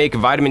it to make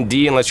vitamin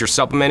D unless you're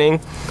supplementing.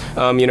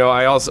 You know,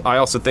 I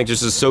also think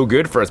this is so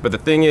good for us. But the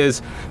thing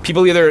is,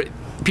 people either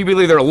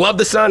love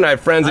the sun. I have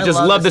friends that just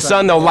love the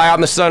sun. They'll lie out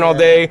in the sun all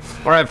day.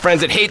 Or I have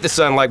friends that hate the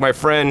sun, like my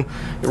friend,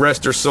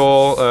 rest her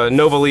soul,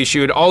 Novalee. She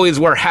would always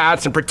wear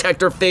hats and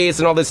protect her face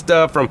and all this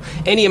stuff from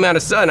any amount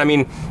of sun. I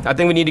mean, I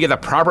think we need to get the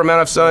proper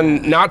amount of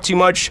sun, not too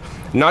much,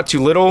 not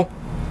too little.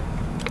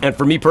 And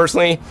for me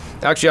personally,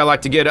 actually,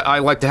 I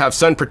like to have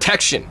sun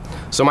protection.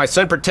 So my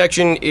sun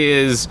protection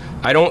is,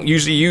 I don't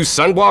usually use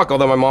sunblock,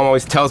 although my mom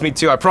always tells me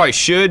to. I probably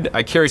should.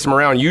 I carry some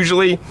around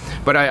usually,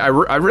 but I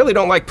really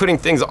don't like putting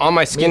things on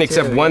my skin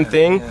except one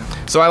thing.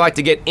 So I like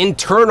to get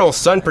internal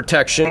sun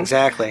protection.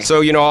 Exactly.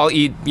 So, you know, I'll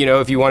eat, you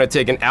know, if you want to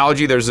take an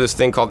algae, there's this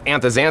thing called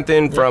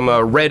anthocyanin from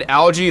red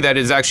algae that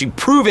is actually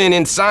proven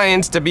in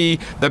science to be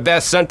the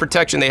best sun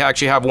protection. They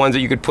actually have ones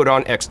that you could put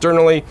on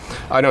externally.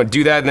 I don't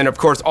do that. And then, of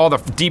course, all the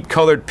deep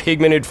colored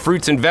pigmented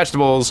fruits and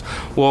vegetables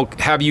will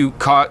have you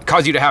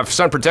cause you to have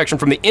sun protection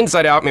from the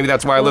inside out. Maybe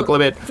that's why I look a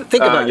little bit,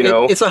 think about it.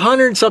 It's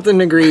 100-something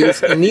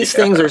degrees, and these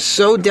things are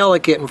so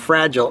delicate and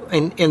fragile,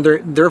 and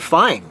they're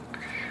fine.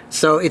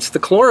 So it's the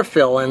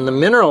chlorophyll and the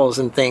minerals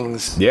and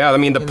things. Yeah, I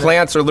mean, the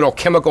plants are little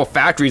chemical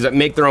factories that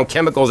make their own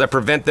chemicals that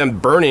prevent them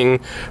burning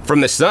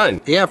from the sun.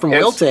 Yeah, from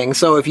wilting.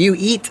 So if you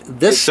eat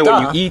this stuff... So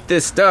when you eat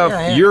this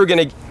stuff, you're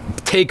going to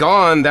take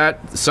on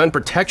that sun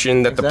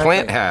protection that the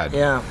plant had.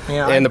 Yeah.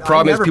 And the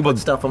problem is people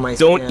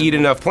don't eat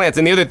enough plants.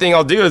 And the other thing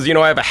I'll do is, you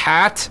know, I have a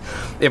hat.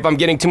 If I'm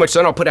getting too much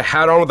sun, I'll put a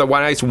hat on with a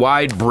nice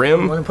wide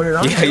brim. You want to put it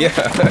on?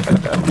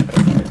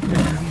 Yeah.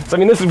 So, I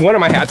mean, this is one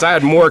of my hats. I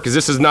had more because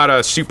this is not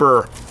a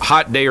super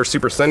hot day or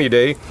super sunny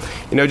day.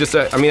 You know, just,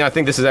 I mean, I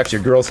think this is actually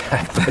a girl's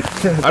hat.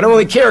 But I don't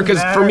really care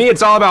because for me,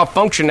 it's all about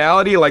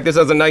functionality. Like, this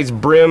has a nice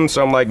brim,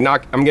 so I'm like,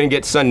 I'm going to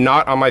get sun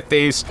not on my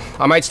face.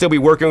 I might still be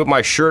working with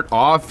my shirt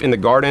off in the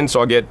garden, so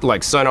I'll get,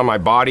 like, sun on my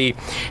body.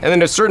 And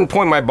then at a certain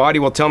point, my body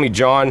will tell me,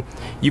 John,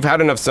 you've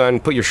had enough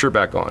sun, put your shirt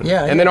back on.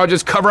 And then I'll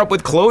just cover up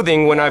with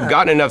clothing when I've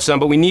gotten enough sun,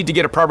 but we need to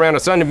get a proper amount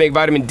of sun to make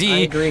vitamin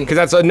D, because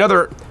that's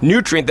another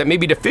nutrient that may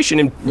be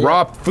deficient in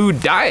raw food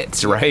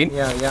diets, right?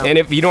 And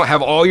if you don't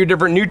have all your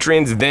different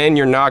nutrients, then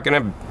you're not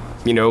going to,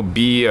 you know,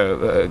 be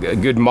a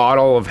good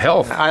model of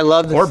health. I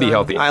love the sun. Be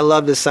healthy. I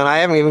love the sun. I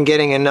haven't even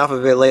getting enough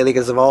of it lately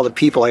because of all the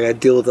people I got to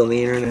deal with on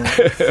the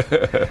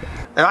internet.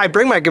 I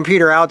bring my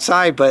computer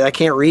outside, but I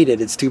can't read it.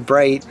 It's too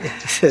bright.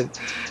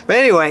 But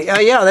anyway,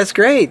 yeah, that's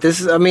great. This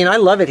is, I mean, I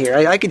love it here.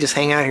 I could just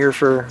hang out here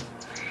for,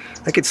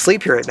 I could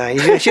sleep here at night.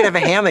 You should have a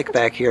hammock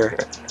back here.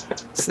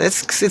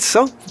 It's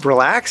so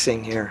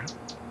relaxing here.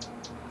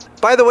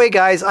 By the way,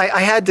 guys,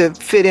 I had to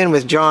fit in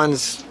with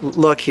John's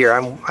look here.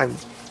 I'm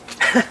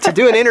to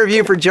do an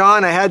interview for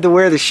John, I had to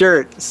wear the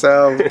shirt.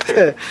 So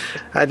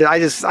I don't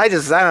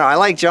know. I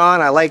like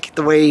John. I like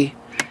the way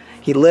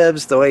he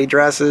lives, the way he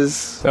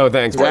dresses. Oh,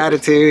 thanks. His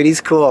attitude.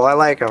 He's cool. I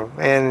like him,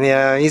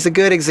 and he's a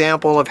good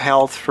example of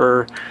health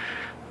for.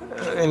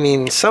 I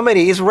mean,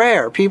 he's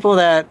rare. People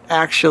that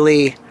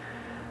actually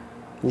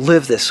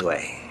live this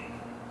way.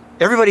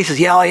 Everybody says,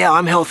 yeah,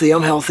 I'm healthy,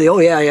 oh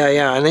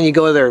yeah. And then you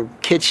go to their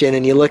kitchen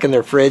and you look in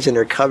their fridge and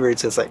their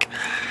cupboards, it's like,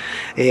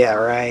 yeah,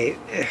 right.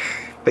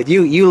 But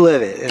you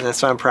live it, and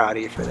that's why I'm proud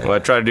of you for that. Well, I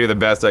try to do the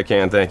best I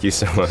can. Thank you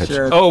so much.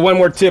 Sure. Oh, one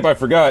more tip I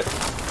forgot.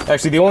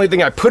 Actually, the only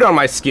thing I put on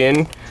my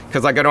skin,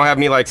 because like I don't have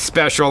any like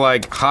special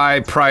like high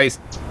priced,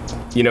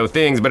 you know,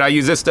 things, but I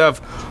use this stuff,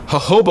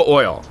 jojoba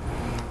oil.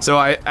 So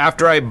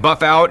after I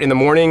buff out in the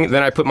morning,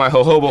 then I put my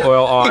jojoba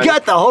oil on. You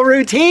got the whole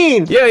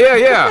routine.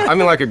 Yeah. I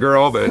mean, like a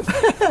girl, but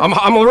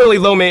I'm really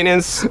low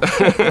maintenance.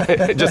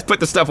 Just put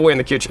the stuff away in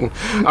the kitchen.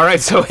 All right,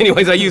 so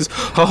anyways, I use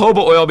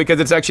jojoba oil because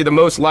it's actually the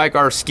most like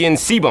our skin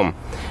sebum,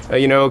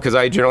 you know, because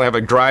I generally have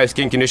a dry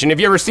skin condition. If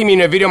you ever see me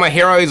in a video, my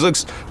hair always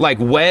looks like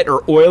wet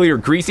or oily or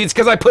greasy. It's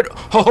because I put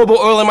jojoba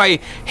oil in my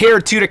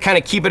hair too to kind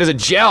of keep it as a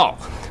gel.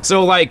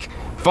 So like,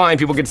 fine,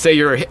 people could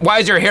say, why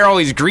is your hair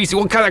always greasy?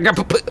 Well, kind of got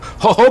to put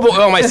jojoba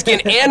oil on my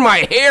skin and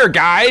my hair,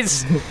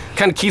 guys.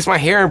 Kind of keeps my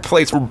hair in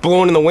place from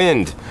blowing in the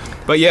wind.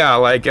 But yeah,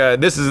 like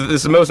this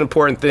is the most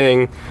important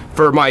thing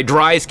for my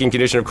dry skin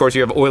condition. Of course,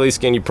 you have oily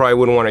skin, you probably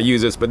wouldn't want to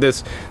use this. But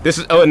this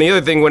is, oh, and the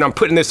other thing, when I'm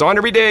putting this on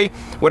every day,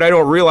 what I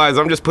don't realize,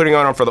 I'm just putting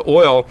on for the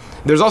oil.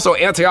 There's also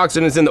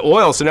antioxidants in the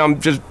oil, so now I'm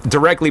just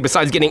directly,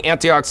 besides getting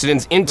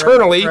antioxidants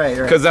internally,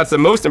 because that's the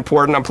most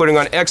important, I'm putting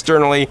on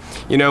externally,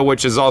 you know,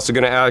 which is also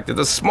going to act as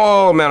a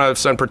small amount of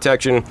sun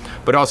protection,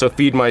 but also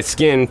feed my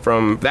skin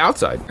from the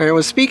outside. And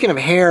well, speaking of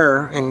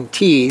hair and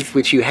teeth,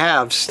 which you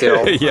have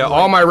still. Yeah,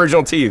 all my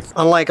original teeth.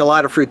 Unlike a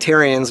lot of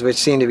fruitarians, which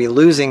seem to be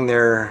losing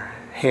their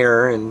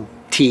hair and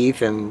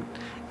teeth and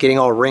getting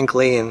all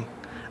wrinkly, and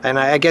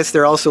I guess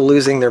they're also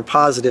losing their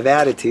positive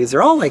attitudes.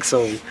 They're all like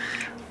so,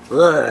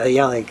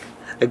 yeah, like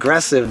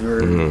aggressive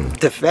or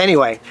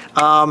anyway.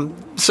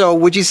 So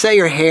would you say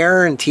your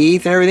hair and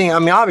teeth and everything? I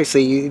mean,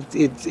 obviously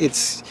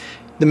it's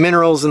the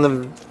minerals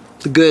and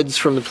the goods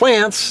from the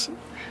plants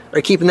are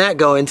keeping that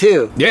going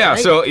too. Yeah, right?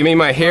 So I mean,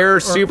 my hair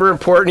is super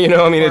important, you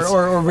know. I mean,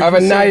 I have a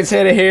nice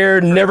head of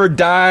hair, never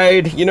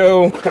dyed, you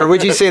know. Or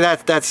would you say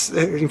that's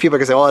people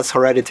can say, well, that's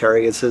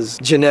hereditary. It's his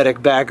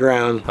genetic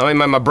background. I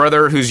mean, my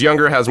brother, who's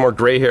younger, has more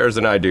gray hairs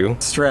than I do.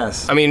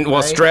 Stress. I mean,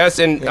 well, stress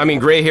and I mean,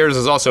 gray hairs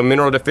is also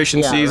mineral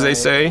deficiencies, they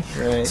say.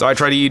 Right. So I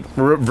try to eat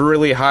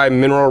really high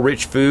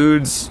mineral-rich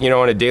foods, you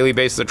know, on a daily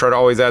basis. I try to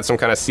always add some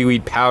kind of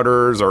seaweed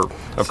powders, or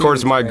of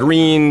course my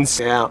greens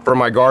from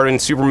my garden,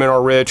 super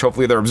mineral-rich.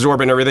 Hopefully, they're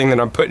absorbing everything that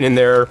I'm putting in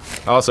there.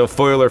 I also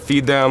foil or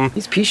feed them.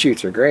 These pea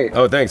shoots are great.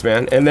 Oh, thanks,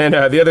 man. And then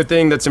the other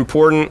thing that's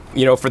important,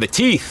 you know, for the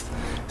teeth.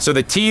 So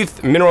the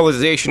teeth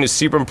mineralization is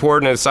super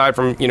important, aside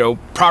from, you know,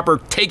 proper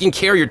taking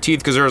care of your teeth,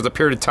 because there was a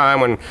period of time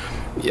when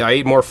I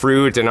ate more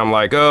fruit and I'm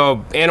like,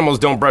 oh, animals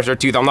don't brush their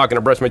teeth, I'm not gonna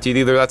brush my teeth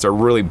either. That's a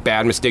really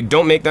bad mistake.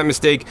 Don't make that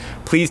mistake.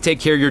 Please take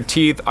care of your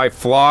teeth. I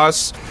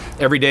floss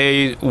every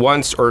day,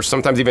 once or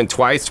sometimes even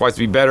twice would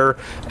be better.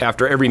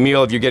 After every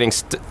meal, if you're getting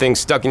things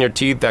stuck in your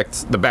teeth,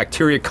 that's the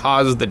bacteria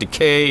causes the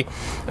decay.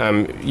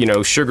 You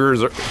know,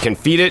 sugars can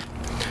feed it.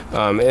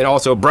 And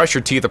also brush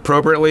your teeth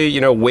appropriately,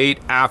 you know, wait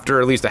after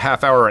at least a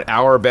half hour or an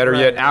hour, better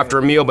yet, after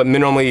a meal, but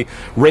minimally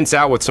rinse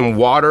out with some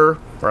water,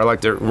 or I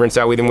like to rinse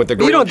out even with the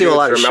green You don't do a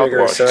lot of juice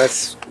sugar, so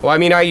that's... Well, I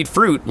mean, I eat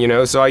fruit, you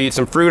know, so I eat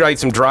some fruit, I eat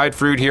some dried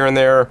fruit here and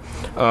there.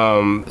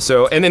 And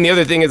then the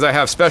other thing is I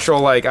have special,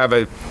 like, I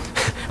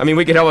mean,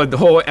 we could have a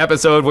whole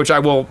episode, which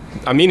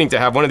I'm meaning to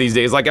have one of these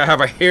days. Like, I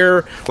have a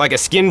hair, like a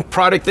skin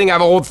product thing. I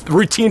have a whole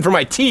routine for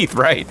my teeth,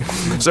 right?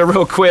 So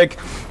real quick,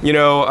 you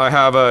know, I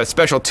have a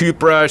special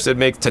toothbrush that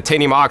makes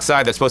titanium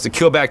oxide that's supposed to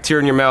kill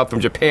bacteria in your mouth from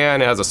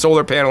Japan. It has a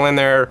solar panel in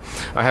there.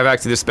 I have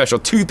actually this special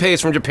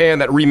toothpaste from Japan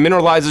that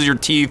remineralizes your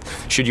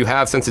teeth. Should you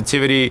have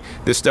sensitivity,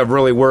 this stuff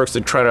really works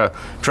to try to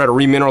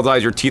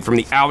remineralize your teeth from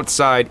the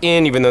outside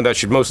in, even though that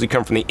should mostly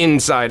come from the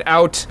inside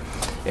out.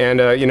 And,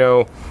 you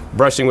know,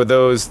 brushing with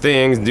those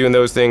things, doing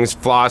those things,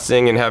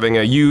 flossing, and having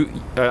I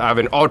have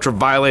an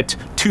ultraviolet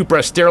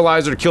toothbrush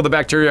sterilizer to kill the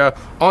bacteria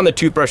on the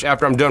toothbrush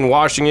after I'm done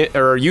washing it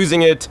or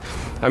using it.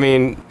 I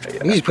mean,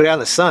 you just put it out in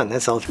the sun.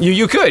 That's all.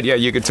 You could, yeah,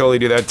 you could totally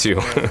do that too.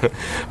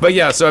 But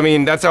yeah, so I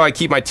mean, that's how I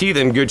keep my teeth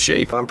in good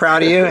shape. I'm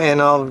proud of you,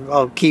 and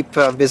I'll keep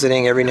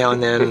visiting every now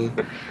and then,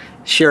 and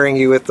sharing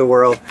you with the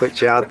world,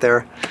 put you out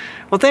there.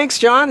 Well, thanks,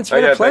 John. It's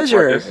been a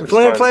pleasure. It's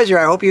been a pleasure.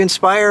 I hope you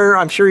inspire,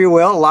 I'm sure you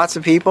will, lots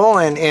of people,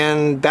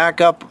 and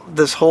back up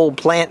this whole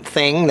plant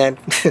thing that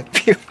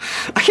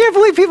I can't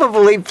believe people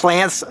believe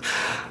plants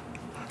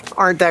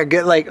aren't that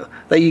good, like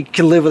that you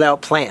can live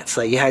without plants,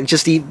 like you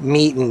just eat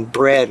meat and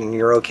bread and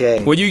you're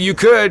okay. Well, you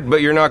could,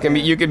 but you're not gonna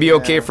be. You could be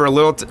okay for a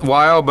little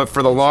while, but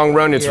for the long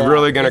run, it's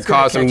really gonna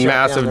cause some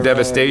massive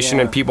devastation,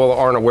 and people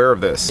aren't aware of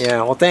this.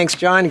 Yeah. Well, thanks,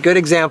 John. Good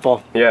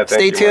example. Yeah.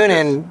 Stay tuned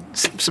and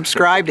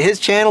subscribe to his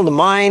channel, to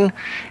mine,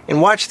 and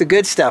watch the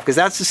good stuff, because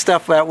that's the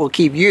stuff that will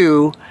keep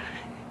you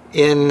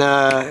in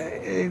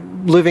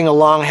living a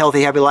long,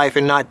 healthy, happy life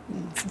and not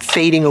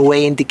fading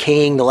away and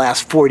decaying the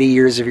last 40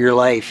 years of your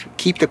life.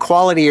 Keep the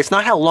quality. It's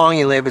not how long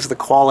you live, it's the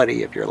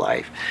quality of your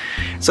life.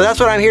 So that's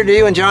what I'm here to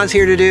do, and John's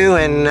here to do,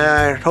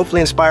 and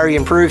hopefully inspire you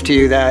and prove to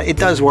you that it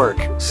does work.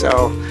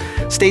 So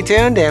stay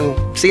tuned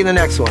and see you in the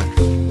next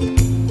one.